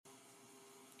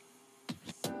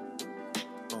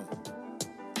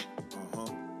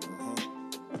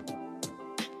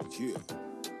Yeah,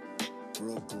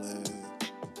 Brooklyn.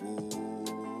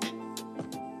 Whoa.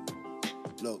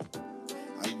 Look,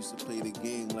 I used to play the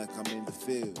game like I'm in the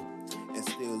field and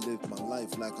still live my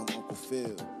life like I'm Uncle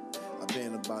Phil. I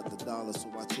been about the dollar,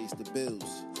 so I chase the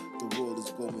bills. The world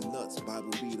is going nuts, Bible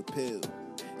be the pill.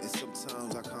 And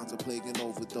sometimes I contemplate an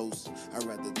overdose. I'd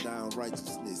rather die in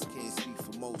righteousness, can't speak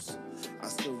for most. I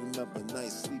still remember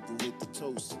nights sleeping with the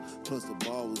toast. Plus the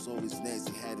bar was always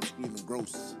nasty, had it screaming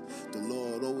gross. The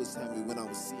Lord always had me when I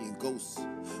was seeing ghosts.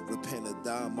 Repent or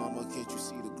die, mama, can't you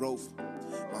see the growth?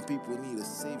 My people need a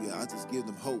savior, I just give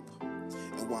them hope.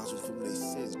 And wash them from their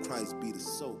sins, Christ be the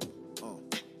soap.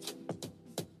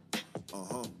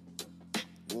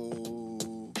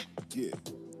 Whoa, yeah.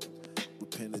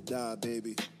 Repent or die,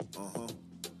 baby.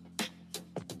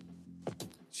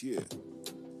 Yeah.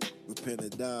 Repent or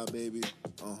die, baby.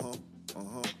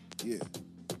 Yeah.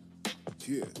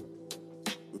 Yeah.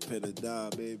 Repent or die,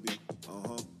 baby.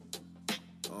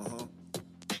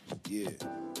 Yeah.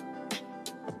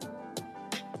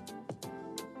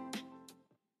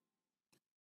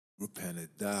 Repent or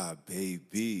die,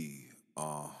 baby.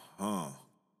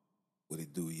 What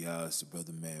it do, y'all? It's the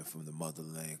brother man from the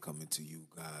motherland coming to you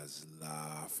guys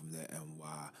live from the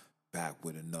NY. Back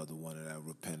with another one of that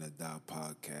Repent or Die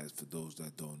podcast. For those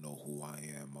that don't know who I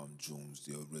am, I'm Junes,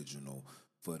 the original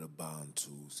for the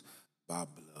Bantus. By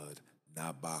blood,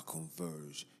 not by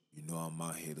converge. You know I'm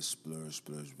out here to splurge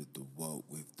with the what?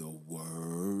 With the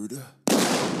word.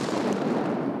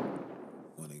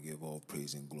 Want to give all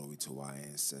praise and glory to our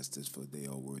ancestors, for they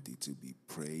are worthy to be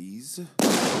praised.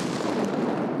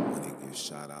 Want to give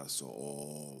shout outs to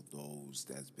all those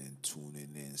that's been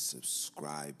tuning in,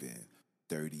 subscribing.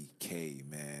 30K,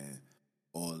 man.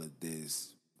 All of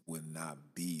this would not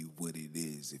be what it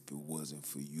is if it wasn't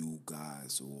for you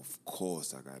guys. So of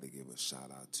course I gotta give a shout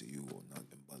out to you, or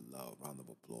nothing but love. Round of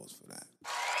applause for that.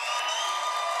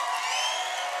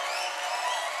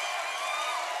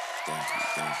 Thank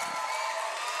you.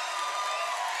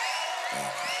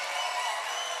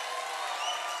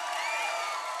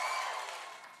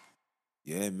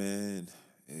 Yeah, man.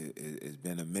 It's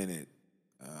been a minute.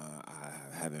 I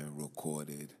haven't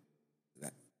recorded.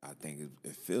 I think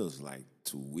it feels like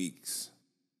 2 weeks.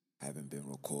 I haven't been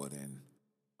recording.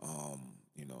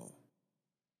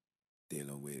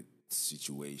 Dealing with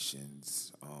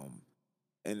situations,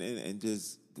 and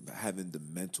just having the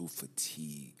mental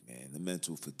fatigue, man. The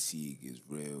mental fatigue is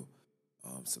real.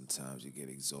 Sometimes you get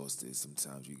exhausted.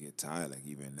 Sometimes you get tired. Like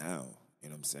even now, you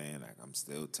know what I'm saying? Like I'm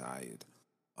still tired.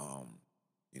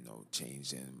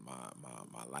 Changing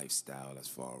my lifestyle as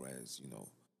far as,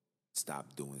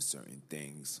 stop doing certain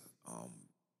things.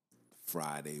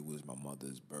 Friday was my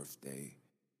mother's birthday.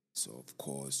 So, of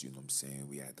course, you know what I'm saying,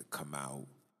 we had to come out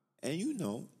and,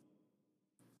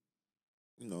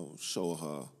 show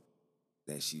her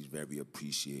that she's very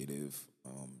appreciative.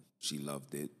 She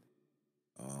loved it.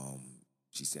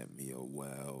 She sent me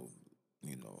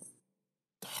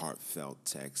heartfelt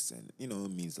text, and, it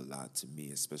means a lot to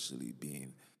me, especially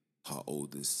being her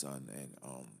oldest son and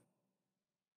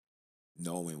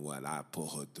knowing what I put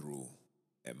her through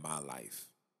in my life.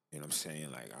 You know what I'm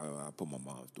saying? Like, I put my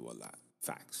mom through a lot.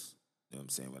 Facts. You know what I'm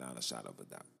saying? Without a shadow of a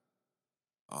doubt.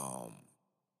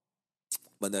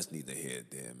 But that's neither here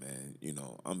nor there, man.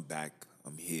 I'm back.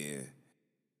 I'm here.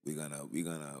 We're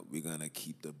gonna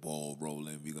keep the ball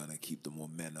rolling. We're gonna keep the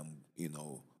momentum,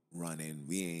 running.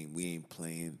 We ain't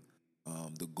playing.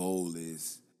 The goal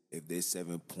is, if there's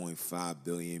 7.5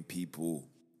 billion people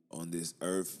on this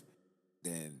earth,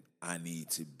 then I need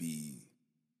to be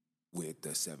with the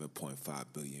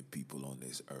 7.5 billion people on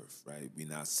this earth, right? We're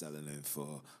not selling it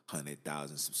for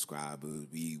 100,000 subscribers.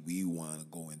 We want to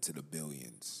go into the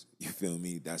billions. You feel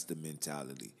me? That's the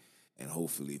mentality. And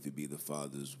hopefully, if it be the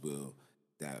Father's will,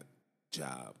 that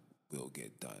job will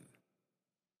get done,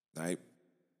 right?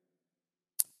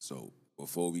 So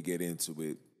before we get into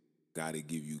it, got to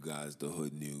give you guys the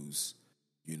hood news.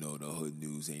 The hood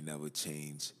news ain't never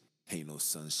changed. Ain't no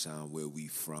sunshine where we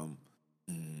from.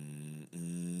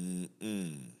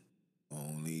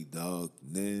 Only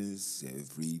darkness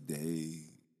every day.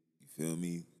 You feel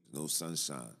me? No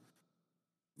sunshine.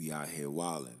 We out here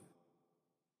wildin'.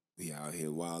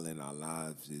 Our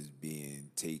lives is being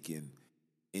taken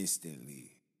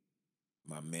instantly.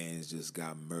 My man's just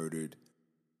got murdered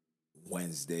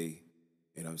Wednesday.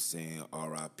 You know what I'm saying?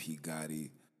 R.I.P.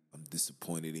 Gotti. I'm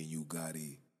disappointed in you,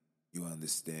 Gotti. You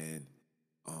understand?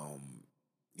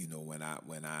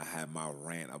 When I had my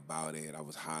rant about it, I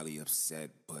was highly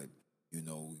upset, but,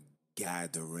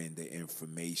 gathering the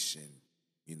information,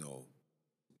 you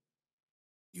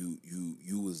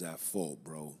was at fault,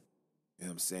 bro. You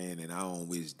know what I'm saying? And I don't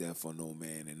wish death on no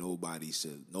man, and nobody's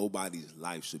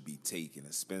life should be taken,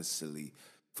 especially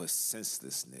for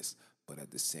senselessness. But at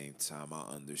the same time, I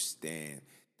understand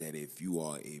that if you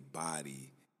are a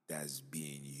body that's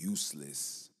being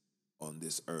useless on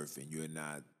this earth and you're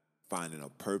not finding a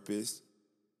purpose,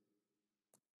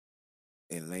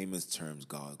 in layman's terms,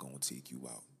 God's gonna take you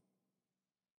out.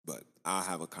 But I'll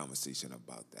have a conversation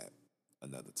about that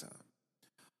another time.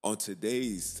 On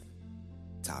today's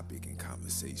topic and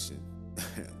conversation,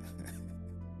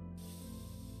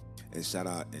 and shout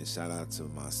out to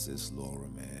my sis Laura,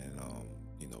 man.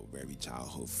 Very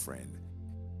childhood friend.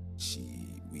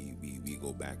 We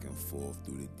go back and forth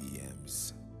through the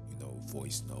DMs,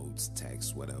 voice notes,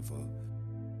 text, whatever.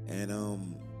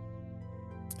 And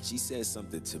she said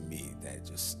something to me that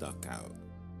just stuck out.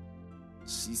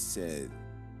 She said,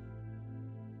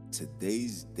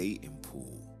 today's dating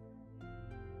pool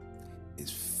is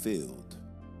filled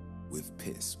with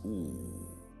piss. Ooh,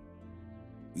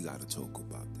 we gotta talk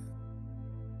about that.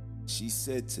 She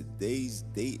said today's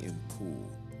dating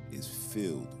pool is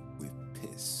filled with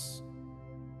piss.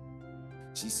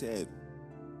 She said,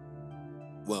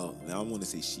 well, now I want to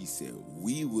say she said,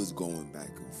 we was going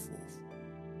back and forth.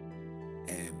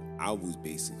 And I was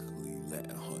basically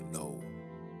letting her know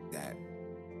that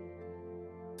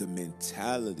the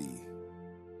mentality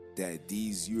that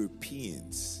these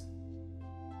Europeans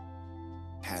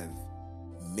have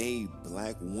made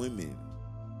black women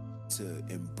to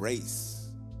embrace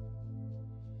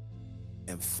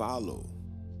and follow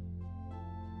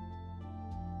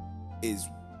is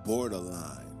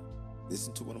borderline.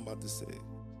 Listen to what I'm about to say.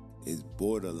 Is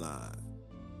borderline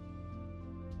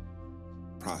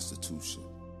prostitution.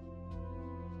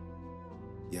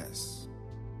 Yes.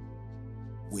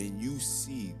 When you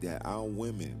see that our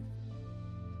women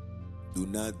do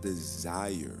not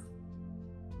desire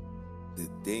the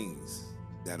things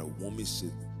that a woman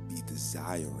should be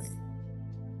desiring,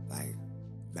 like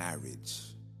marriage,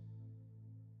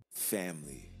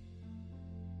 family,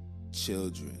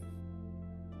 children,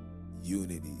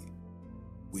 unity,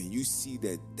 when you see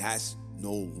that that's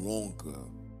no longer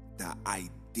the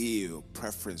ideal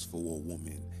preference for a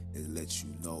woman, it lets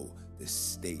you know the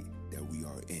state that we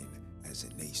are in as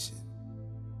a nation.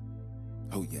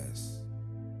 Oh yes.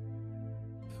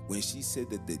 When she said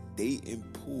that the dating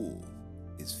pool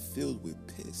is filled with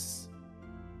piss,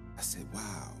 I said,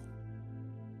 wow,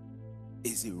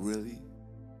 is it really?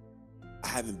 I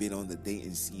haven't been on the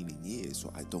dating scene in years,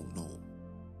 so I don't know.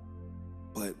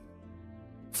 But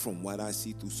from what I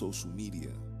see through social media,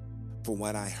 from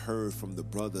what I heard from the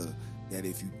brother, that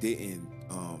if you didn't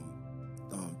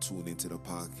tune into the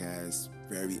podcast,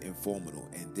 very informative.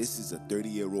 And this is a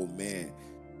 30-year-old man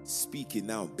speaking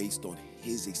out based on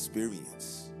his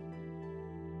experience,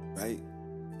 right?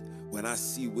 When I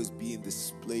see what's being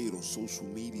displayed on social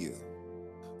media,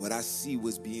 what I see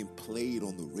what's being played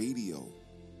on the radio,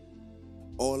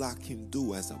 all I can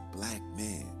do as a black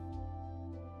man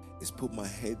is put my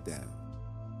head down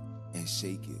and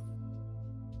shake it.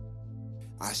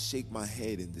 I shake my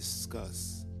head in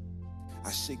disgust.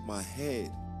 I shake my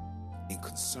head in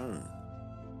concern.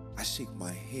 I shake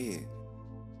my head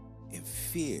in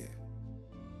fear,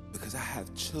 because I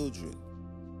have children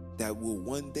that will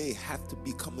one day have to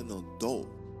become an adult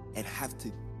and have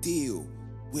to deal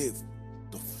with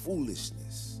the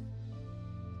foolishness.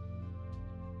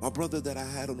 My brother that I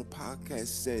had on the podcast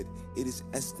said it is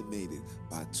estimated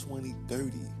by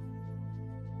 2030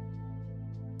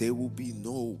 there will be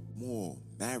no more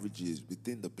marriages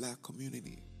within the black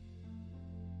community.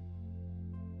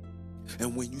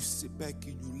 And when you sit back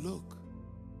and you look,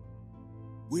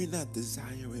 we're not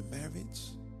desiring marriage.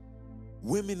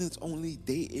 Women is only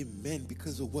dating men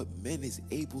because of what men is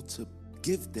able to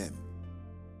give them.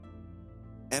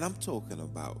 And I'm talking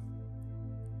about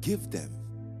give them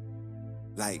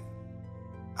like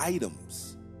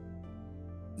items,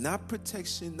 not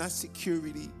protection, not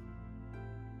security,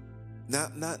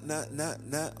 not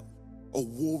a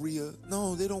warrior.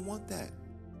 No, they don't want that.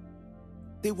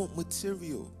 They want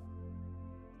material.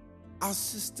 Our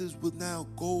sisters will now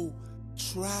go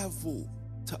travel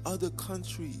to other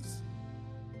countries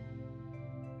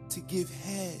to give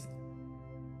head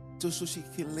just so she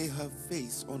can lay her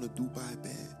face on a Dubai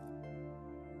bed.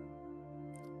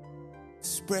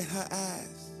 Spread her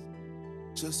ass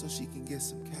just so she can get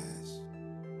some cash.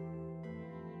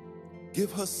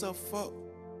 Give herself up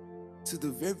to the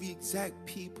very exact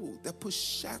people that put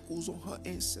shackles on her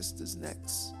ancestors'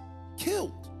 necks.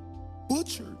 Killed,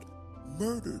 butchered,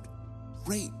 murdered,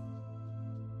 raped.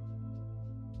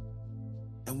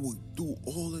 And will do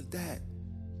all of that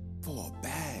for a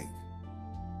bag.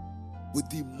 would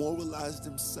demoralize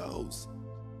themselves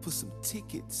for some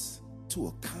tickets to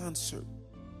a concert,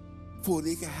 for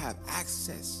they can have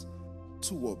access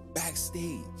to a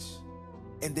backstage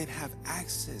and then have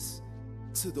access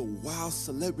to the wild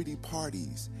celebrity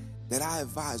parties that I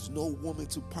advise no woman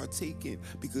to partake in,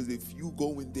 because if you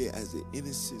go in there as an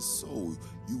innocent soul,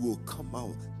 you will come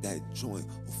out that joint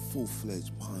a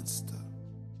full-fledged monster.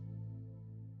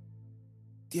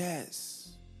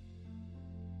 Yes.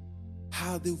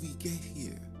 How did we get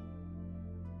here?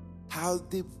 How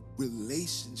did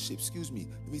relationships, let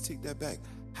me take that back.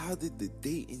 How did the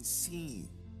dating scene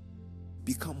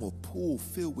become a pool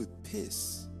filled with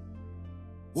piss?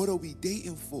 What are we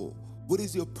dating for? What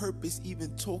is your purpose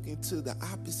even talking to the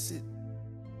opposite?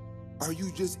 Are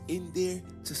you just in there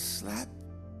to slap?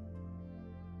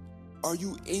 Are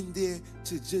you in there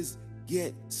to just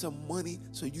get some money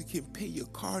so you can pay your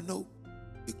car note,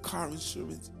 your car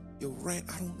insurance, your rent?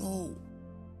 I don't know.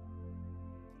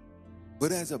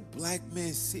 But as a black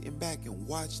man sitting back and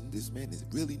watching, this man is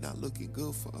really not looking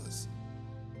good for us.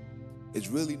 It's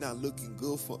really not looking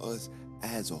good for us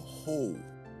as a whole.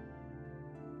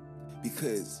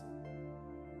 Because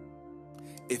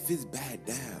if it's bad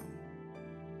down,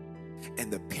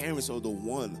 and the parents are the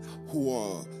one who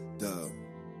are the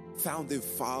founding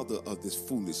father of this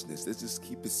foolishness, let's just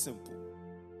keep it simple.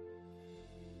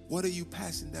 What are you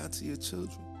passing down to your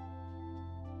children?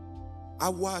 I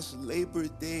watched Labor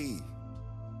Day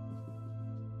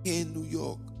here in New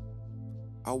York.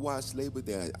 I watched Labor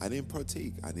Day. I didn't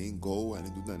partake. I didn't go. I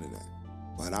didn't do none of that.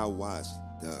 But I watched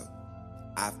the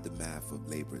aftermath of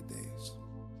Labor Days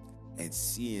and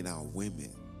seeing our women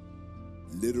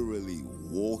literally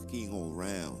walking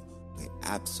around with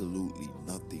absolutely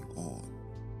nothing on.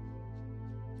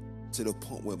 To the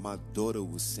point where my daughter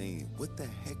was saying, "What the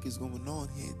heck is going on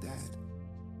here, Dad?"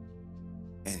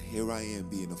 And here I am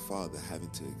being a father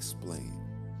having to explain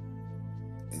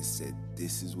and said,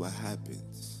 this is what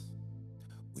happens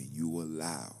when you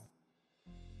allow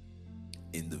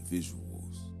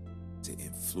individuals to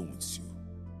influence you.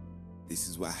 This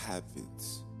is what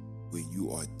happens when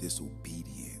you are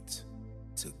disobedient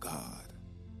to God.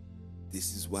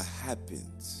 This is what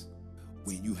happens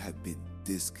when you have been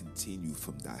discontinued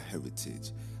from that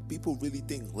heritage. People really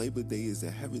think Labor Day is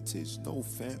a heritage. No,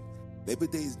 fam. Labor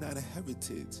Day is not a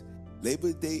heritage.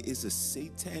 Labor Day is a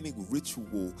satanic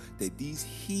ritual that these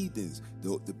heathens,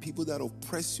 the people that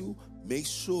oppress you, make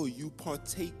sure you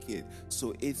partake in.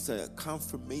 So it's a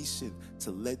confirmation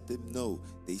to let them know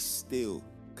they still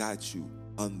got you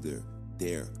under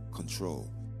their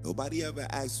control. Nobody ever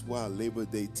asks why Labor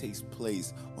Day takes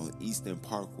place on Eastern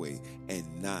Parkway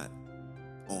and not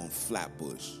on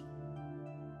Flatbush.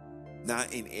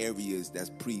 Not in areas that's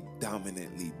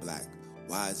predominantly black.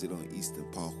 Why is it on Eastern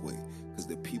Parkway? Because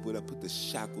the people that put the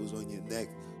shackles on your neck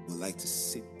would like to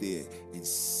sit there and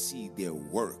see their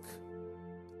work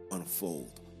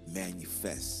unfold,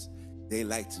 manifest. They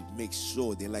like to make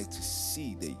sure, they like to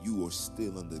see that you are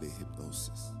still under the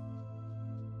hypnosis.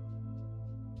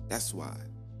 That's why.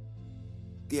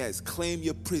 Yes, claim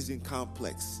your prison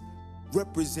complex.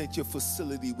 Represent your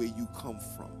facility where you come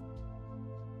from.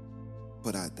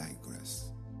 But I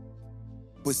digress.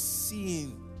 But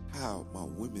seeing how my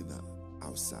women are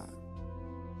outside,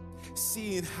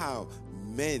 seeing how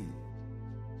men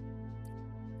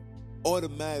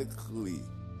automatically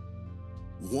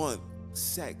want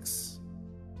sex,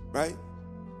 right?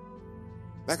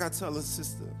 Like I tell a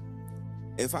sister,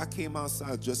 if I came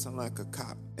outside dressing like a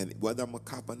cop, and whether I'm a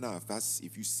cop or not,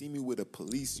 if you see me with a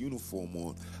police uniform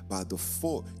on, by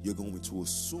default, you're going to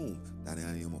assume that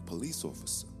I am a police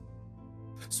officer.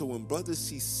 So when brothers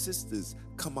see sisters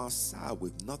come outside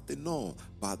with nothing on,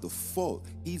 by default,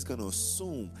 he's going to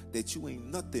assume that you ain't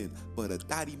nothing but a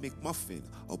Dottie McMuffin,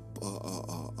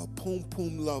 a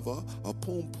poom-poom lover, a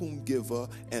poom-poom giver,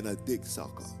 and a dick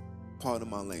sucker. Pardon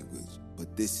my language,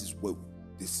 but this is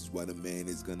what a man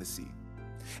is going to see.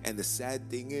 And the sad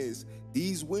thing is,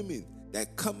 these women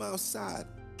that come outside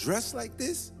dressed like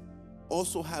this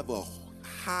also have a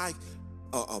high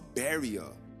barrier,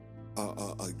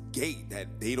 a gate that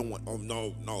they don't want. Oh,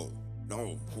 no,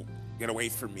 get away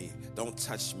from me. Don't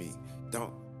touch me.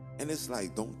 Don't. And it's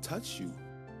like, don't touch you.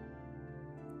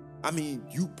 I mean,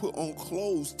 you put on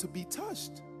clothes to be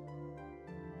touched.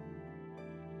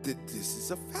 This is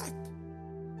a fact.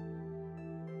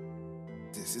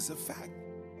 This is a fact.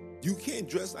 You can't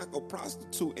dress like a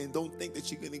prostitute and don't think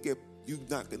that you're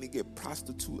not gonna get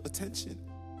prostitute attention.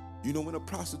 You know, when a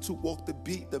prostitute walk the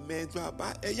beat, the man drive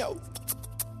by, hey yo,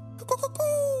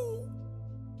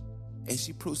 and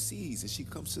she proceeds and she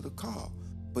comes to the car.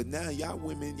 But now y'all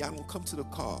women, y'all don't come to the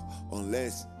car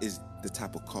unless it's the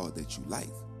type of car that you like.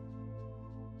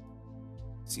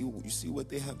 You see what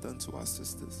they have done to our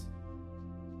sisters?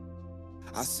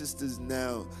 Our sisters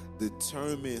now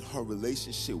determine her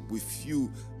relationship with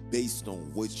you based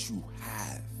on what you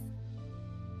have.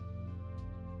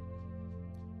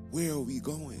 Where are we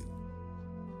going?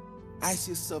 Ask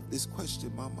yourself this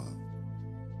question, mama.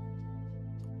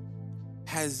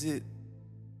 Has it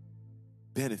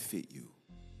benefit you?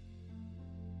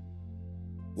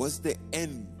 What's the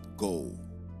end goal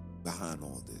behind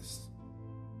all this?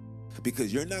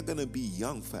 Because you're not going to be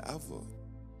young forever.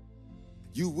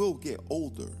 You will get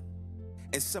older.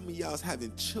 And some of y'all's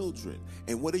having children.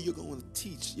 And what are you going to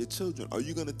teach your children? Are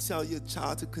you going to tell your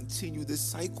child to continue this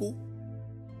cycle?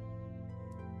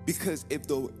 Because if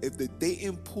the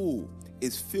dating pool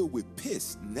is filled with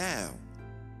piss now,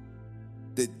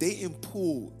 the dating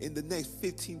pool in the next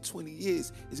 15, 20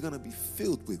 years is going to be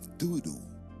filled with doo-doo.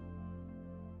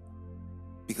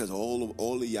 Because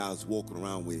all of y'all's walking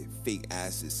around with fake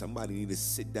asses. Somebody need to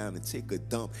sit down and take a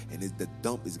dump, and the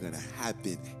dump is going to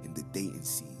happen in the dating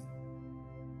scene.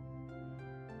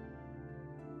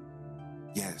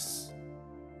 Yes.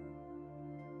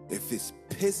 If it's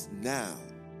piss now,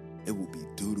 it will be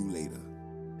doo-doo later.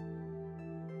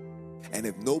 And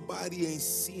if nobody ain't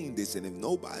seeing this, and if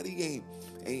nobody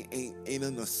ain't in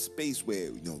a space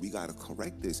where, we got to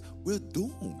correct this, we're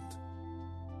doomed.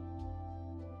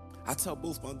 I tell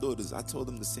both my daughters, I told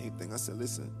them the same thing. I said,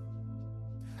 listen,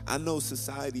 I know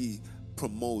society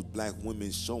promotes black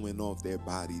women showing off their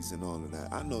bodies and all of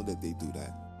that. I know that they do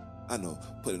that. I know,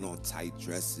 putting on tight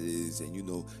dresses and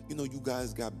you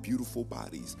guys got beautiful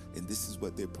bodies and this is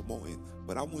what they're promoting.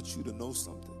 But I want you to know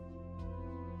something.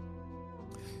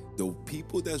 The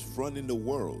people that's running the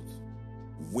world,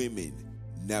 women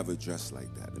never dress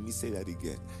like that. Let me say that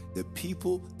again. The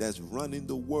people that's running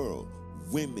the world,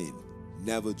 women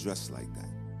never dress like that.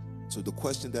 So the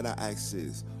question that I ask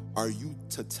is, are you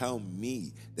to tell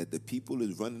me that the people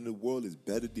that's running the world is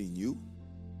better than you?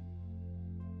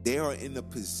 They are in a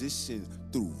position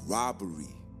through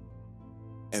robbery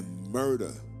and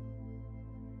murder.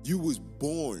 You was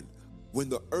born when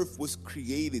the earth was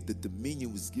created, the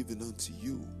dominion was given unto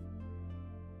you.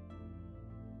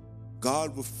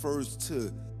 God refers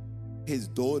to his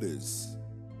daughters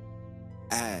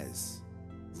as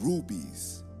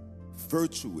rubies,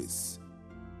 virtuous,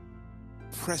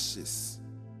 precious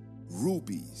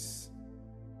rubies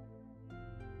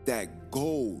that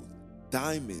gold,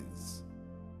 diamonds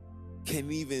can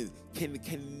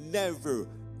never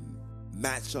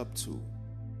match up to.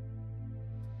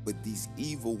 But these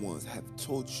evil ones have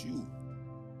taught you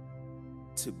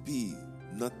to be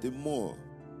nothing more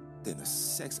than a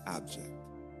sex object.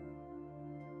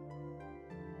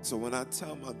 So when I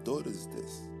tell my daughters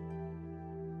this,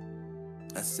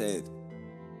 I said,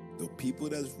 the people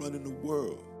that's running the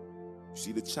world, you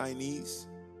see the Chinese,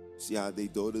 see how they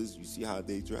daughters, you see how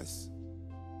they dress.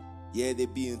 Yeah, they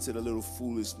be into the little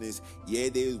foolishness. Yeah,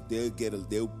 they'll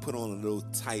put on a little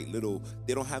tight, they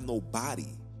don't have no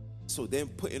body. So them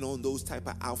putting on those type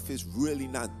of outfits really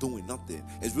not doing nothing.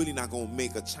 It's really not going to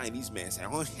make a Chinese man say,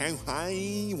 oh,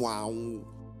 wow.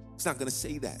 It's not going to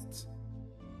say that.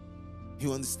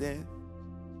 You understand?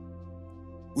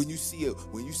 When you see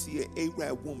an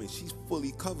Arab woman, she's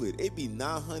fully covered. It be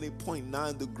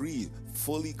 900.9 degrees,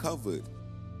 fully covered.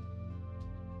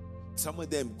 Some of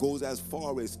them goes as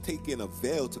far as taking a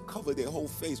veil to cover their whole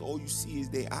face. All you see is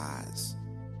their eyes.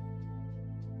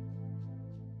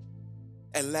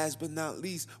 And last but not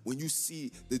least, when you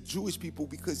see the Jewish people,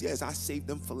 because yes, I saved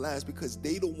them for last, because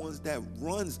they the ones that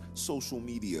runs social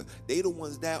media. They the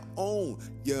ones that own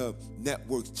your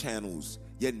network channels,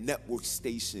 your network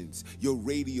stations, your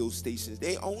radio stations.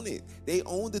 They own it. They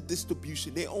own the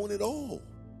distribution. They own it all.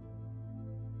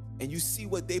 And you see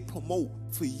what they promote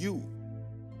for you,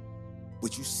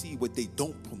 but you see what they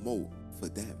don't promote for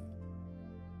them.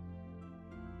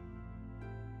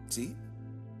 See?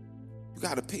 You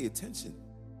got to pay attention.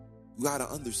 You got to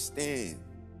understand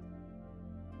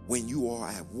when you are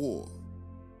at war,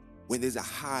 when there's a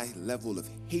high level of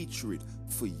hatred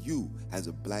for you as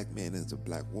a black man, as a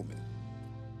black woman.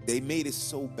 They made it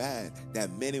so bad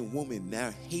that men and women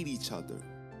now hate each other.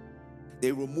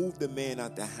 They removed the man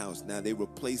out the house. Now they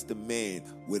replaced the man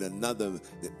with another.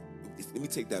 Let me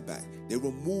take that back. They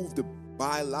removed the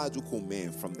biological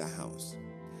man from the house.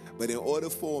 But in order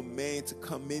for a man to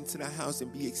come into the house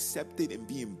and be accepted and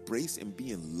be embraced and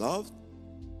be loved,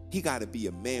 he got to be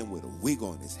a man with a wig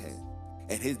on his head.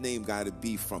 And his name got to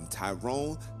be from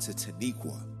Tyrone to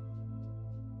Taniqua.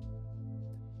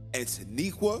 And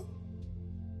Taniqua,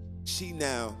 she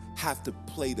now have to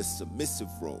play the submissive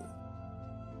role.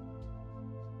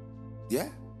 Yeah.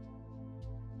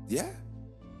 Yeah.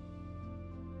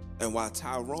 And while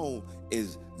Tyrone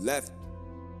is left,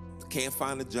 can't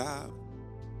find a job,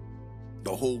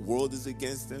 the whole world is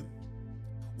against him.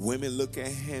 Women look at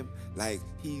him like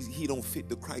he don't fit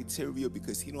the criteria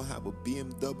because he don't have a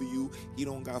BMW. He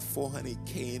don't got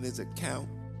 $400K in his account.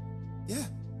 Yeah.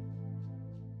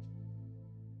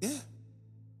 Yeah.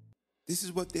 This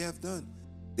is what they have done.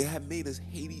 They have made us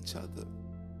hate each other.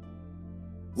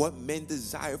 What men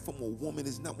desire from a woman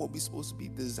is not what we're supposed to be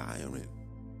desiring.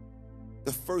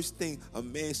 The first thing a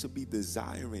man should be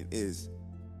desiring is,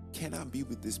 can I be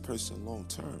with this person long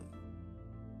term?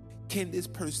 Can this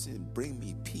person bring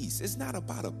me peace? It's not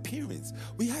about appearance.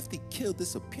 We have to kill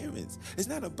this appearance. It's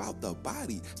not about the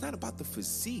body. It's not about the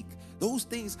physique. Those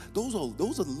things, those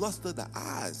are lust of the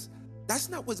eyes. That's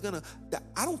not what's gonna,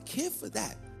 I don't care for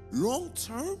that. Long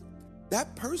term,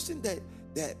 that person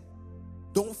that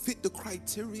don't fit the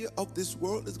criteria of this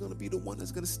world is gonna be the one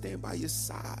that's gonna stand by your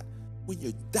side when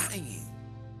you're dying.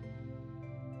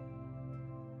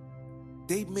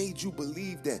 They made you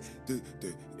believe that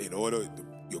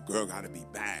your girl gotta be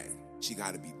bad. She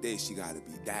gotta be this, she gotta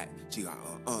be that. She got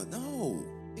no.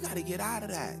 You gotta get out of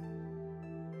that.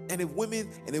 And if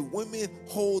women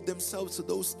hold themselves to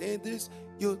those standards,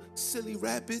 you're silly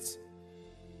rabbits.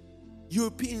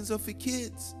 Europeans are for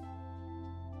kids.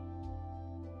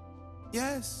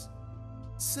 Yes.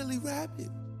 Silly rabbit.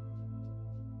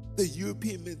 The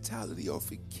European mentality are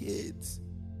for kids.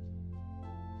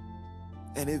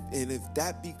 And if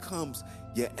that becomes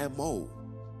your MO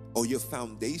or your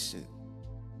foundation,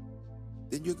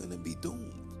 then you're gonna be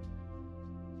doomed.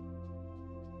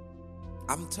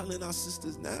 I'm telling our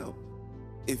sisters now,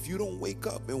 if you don't wake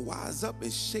up and wise up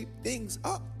and shape things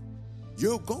up,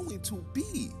 you're going to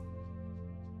be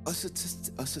a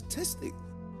statistic.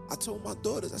 I told my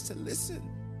daughters, I said, listen,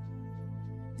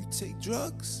 you take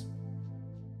drugs,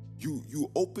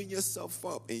 you open yourself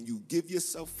up and you give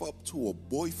yourself up to a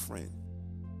boyfriend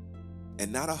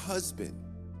and not a husband,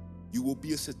 you will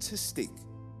be a statistic.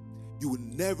 You will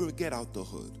never get out the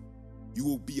hood. You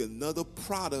will be another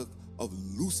product of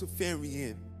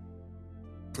Luciferian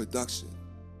production.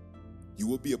 You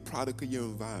will be a product of your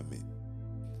environment.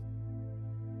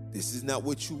 This is not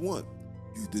what you want.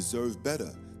 You deserve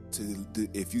better.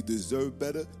 If you deserve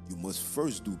better, you must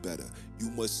first do better. You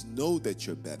must know that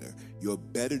you're better. You're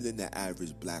better than the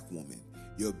average black woman.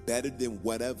 You're better than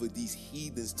whatever these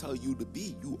heathens tell you to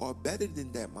be. You are better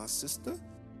than that, my sister.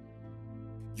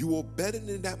 You are better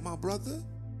than that, my brother.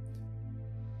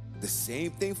 The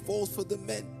same thing falls for the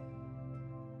men.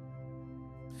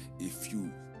 If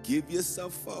you give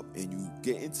yourself up and you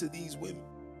get into these women,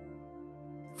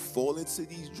 fall into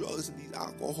these drugs and these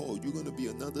alcohol, you're going to be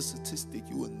another statistic.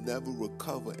 You will never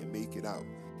recover and make it out.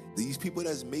 These people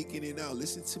that's making it out,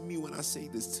 listen to me when I say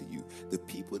this to you. The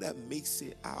people that makes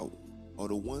it out are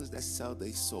the ones that sell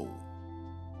their soul.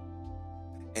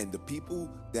 And the people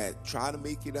that try to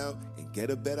make it out and get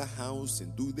a better house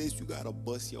and do this, you got to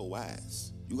bust your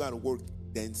ass. You got to work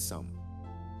then some.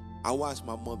 I watched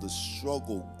my mother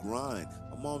struggle, grind.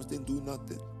 My moms didn't do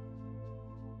nothing.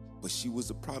 But she was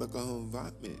a product of her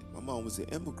environment. My mom was an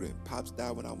immigrant. Pops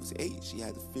died when I was 8. She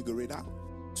had to figure it out.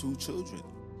 2 children.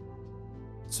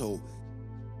 So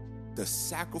the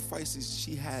sacrifices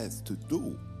she has to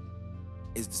do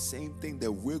is the same thing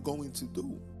that we're going to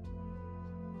do.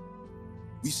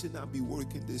 We should not be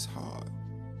working this hard.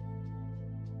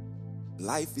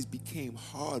 Life became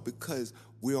hard because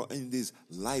we are in this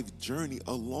life journey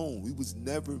alone. We was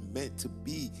never meant to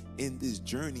be in this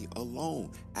journey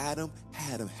alone. Adam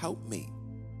had a helpmate.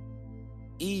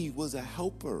 Eve was a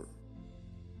helper.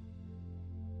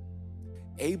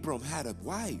 Abram had a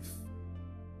wife.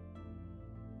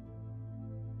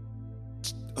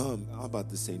 I'm about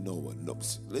to say Noah. No,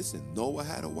 listen, Noah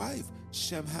had a wife.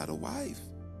 Shem had a wife.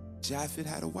 Japheth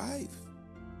had a wife.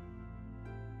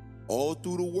 All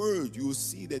through the word, you will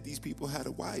see that these people had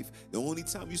a wife. The only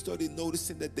time you started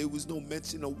noticing that there was no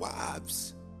mention of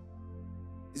wives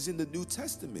is in the New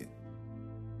Testament,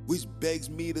 which begs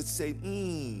me to say,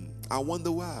 I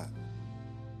wonder why.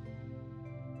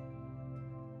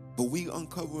 But we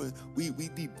uncovering, we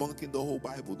debunking the whole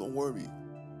Bible, don't worry.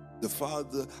 The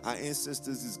Father, our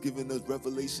ancestors, is giving us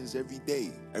revelations every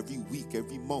day, every week,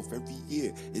 every month, every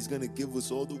year. It's going to give us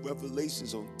all the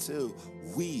revelations until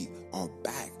we are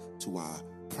back to our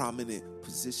prominent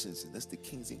positions, and that's the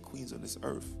kings and queens on this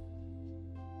earth.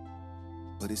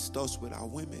 But it starts with our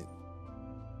women.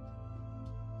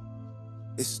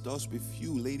 It starts with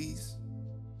you, ladies.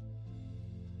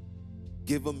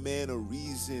 Give a man a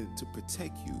reason to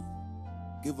protect you.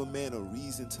 Give a man a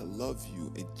reason to love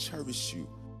you and cherish you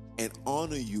and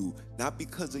honor you, not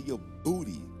because of your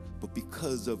booty, but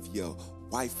because of your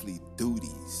wifely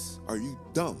duties. Are you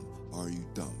dumb or are you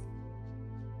dumb?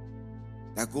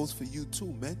 That goes for you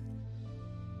too, man.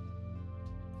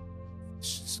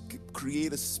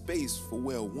 Create a space for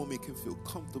where a woman can feel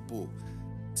comfortable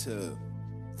to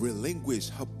relinquish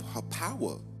her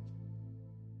power.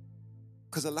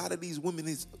 Because a lot of these women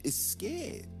is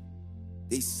scared.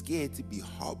 They scared to be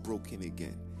heartbroken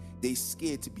again. They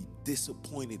scared to be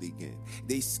disappointed again.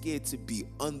 They scared to be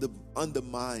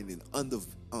undermined and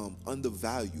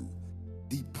undervalued,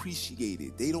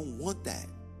 depreciated. They don't want that.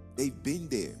 They've been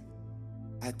there.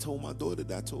 I told my daughter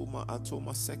that. I told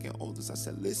my second oldest, I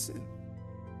said, listen,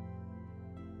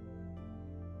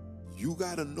 you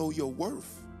gotta know your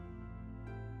worth.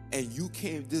 And you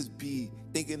can't just be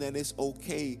thinking that it's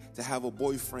okay to have a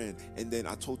boyfriend and then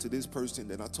I told to this person,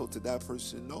 then I told to that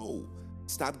person. No.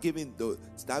 Stop giving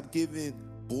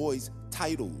boys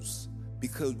titles.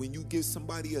 Because when you give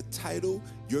somebody a title,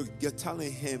 you're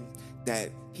telling him that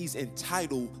he's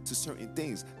entitled to certain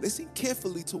things. Listen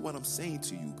carefully to what I'm saying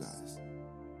to you guys.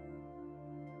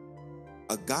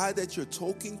 A guy that you're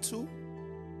talking to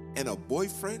and a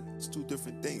boyfriend is two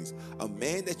different things. A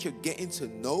man that you're getting to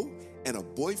know and a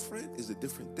boyfriend is a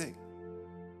different thing.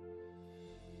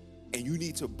 And you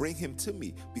need to bring him to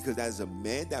me, because as a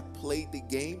man that played the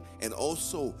game and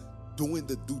also doing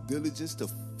the due diligence to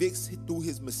fix through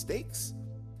his mistakes,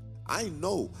 I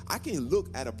know I can look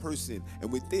at a person and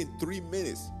within 3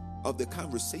 minutes of the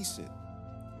conversation,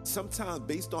 sometimes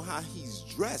based on how he's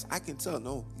dressed, I can tell,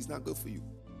 no, he's not good for you.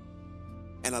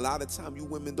 And a lot of time you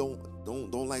women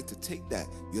don't like to take that.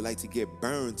 You like to get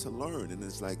burned to learn. And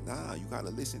it's like, nah, you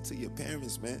gotta listen to your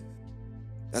parents, man.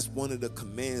 That's one of the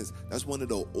commands. That's one of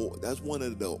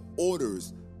the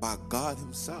orders by God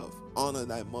himself. Honor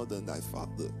thy mother and thy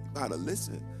father. You gotta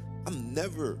listen. I'm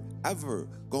never, ever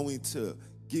going to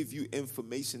give you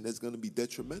information that's gonna be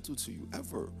detrimental to you,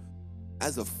 ever.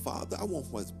 As a father, I want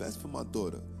what's best for my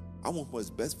daughter. I want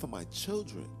what's best for my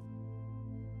children.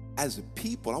 As a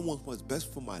people, I want what's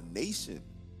best for my nation.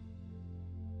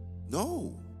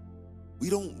 No, we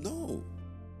don't know.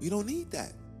 We don't need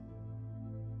that.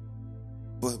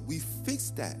 But we fix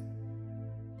that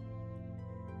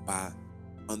by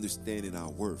understanding our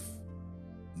worth,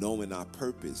 knowing our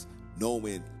purpose,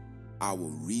 knowing our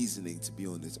reasoning to be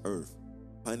on this earth.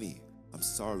 Honey, I'm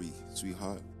sorry,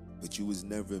 sweetheart, but you was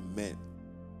never meant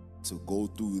to go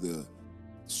through the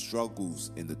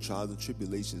struggles and the trials and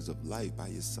tribulations of life by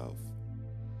yourself.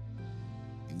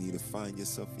 You need to find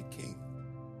yourself a king.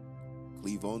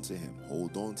 Cleave on to him.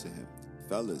 Hold on to him.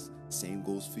 Fellas, same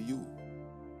goes for you.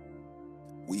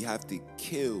 We have to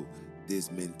kill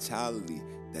this mentality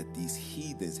that these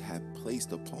heathens have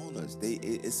placed upon us.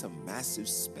 It's a massive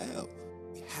spell.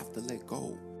 We have to let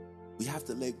go. We have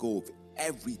to let go of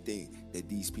everything that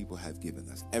these people have given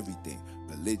us. Everything.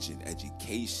 Religion,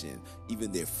 education,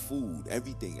 even their food,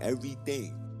 everything.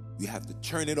 We have to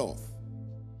turn it off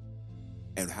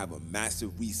and have a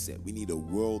massive reset. We need a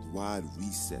worldwide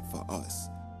reset for us.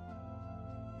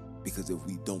 Because if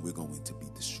we don't, we're going to be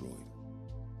destroyed.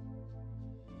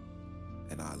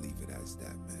 And I'll leave it as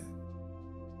that, man.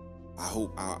 I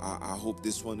hope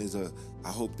this one is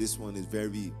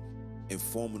very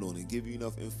informative and give you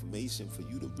enough information for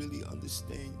you to really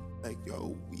understand, like,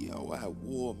 yo, we are at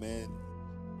war, man.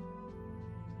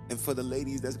 And for the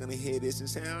ladies that's gonna hear this and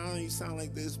say, oh, you sound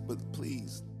like this, but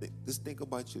please, just think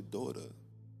about your daughter.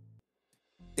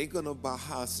 Thinking about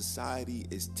how society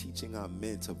is teaching our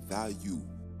men to value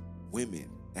women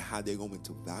and how they're going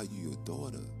to value your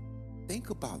daughter. Think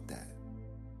about that.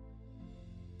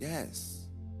 Yes.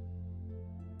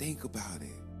 Think about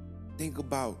it. Think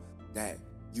about that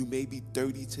you may be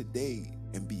 30 today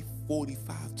and be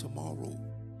 45 tomorrow.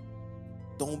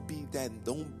 Don't be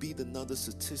another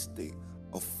statistic,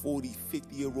 a 40,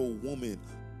 50-year-old woman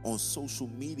on social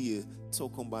media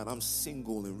talking about I'm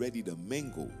single and ready to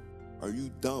mingle. Are you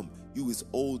dumb? You is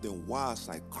old and wise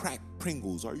like cracked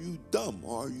Pringles. Are you dumb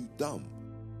or are you dumb?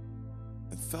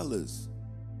 And fellas,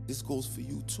 this goes for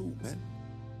you too, man.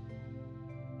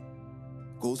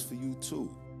 Goes for you too.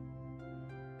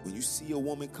 When you see a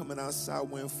woman coming outside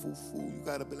wearing fufu, you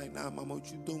gotta be like, nah, mama,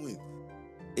 what you doing?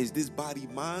 Is this body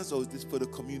mine or is this for the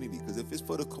community? Because if it's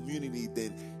for the community,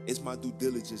 then it's my due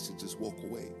diligence to just walk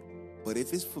away. But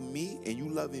if it's for me and you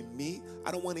loving me,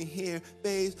 I don't want to hear,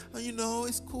 babes,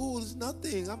 it's cool, it's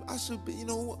nothing. I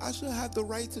should have the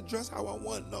right to dress how I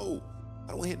want. No, I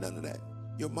don't want to hear none of that.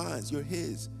 You're mine, you're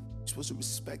his. You're supposed to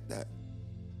respect that.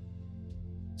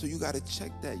 So you got to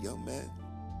check that, young man.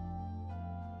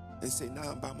 And say,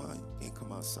 nah, by mine, you can't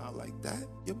come outside like that.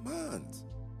 You're mine.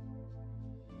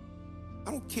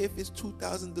 I don't care if it's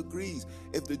 2,000 degrees.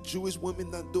 If the Jewish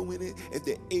women not doing it, if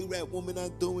the Arab woman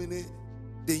not doing it,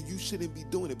 then you shouldn't be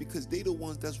doing it, because they the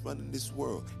ones that's running this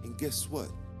world. And guess what?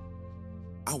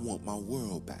 I want my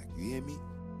world back. You hear me?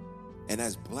 And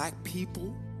as black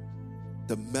people,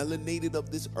 the melanated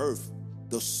of this earth,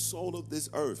 the soul of this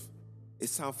earth,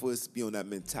 it's time for us to be on that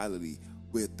mentality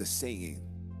with the saying,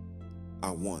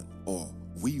 I want, or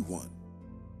we want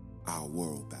our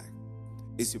world back.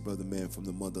 It's your brother man from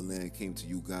the motherland, came to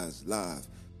you guys live.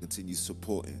 Continue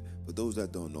supporting. For those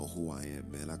that don't know who I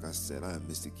am, man, like I said, I am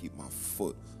Mr. Keep My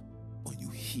Foot on you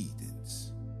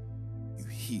heathens, you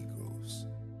he-gros,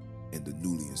 and the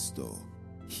newly installed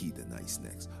Heathenites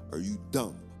next. Are you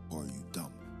dumb or are you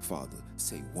dumb? Father,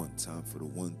 say one time for the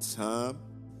one time.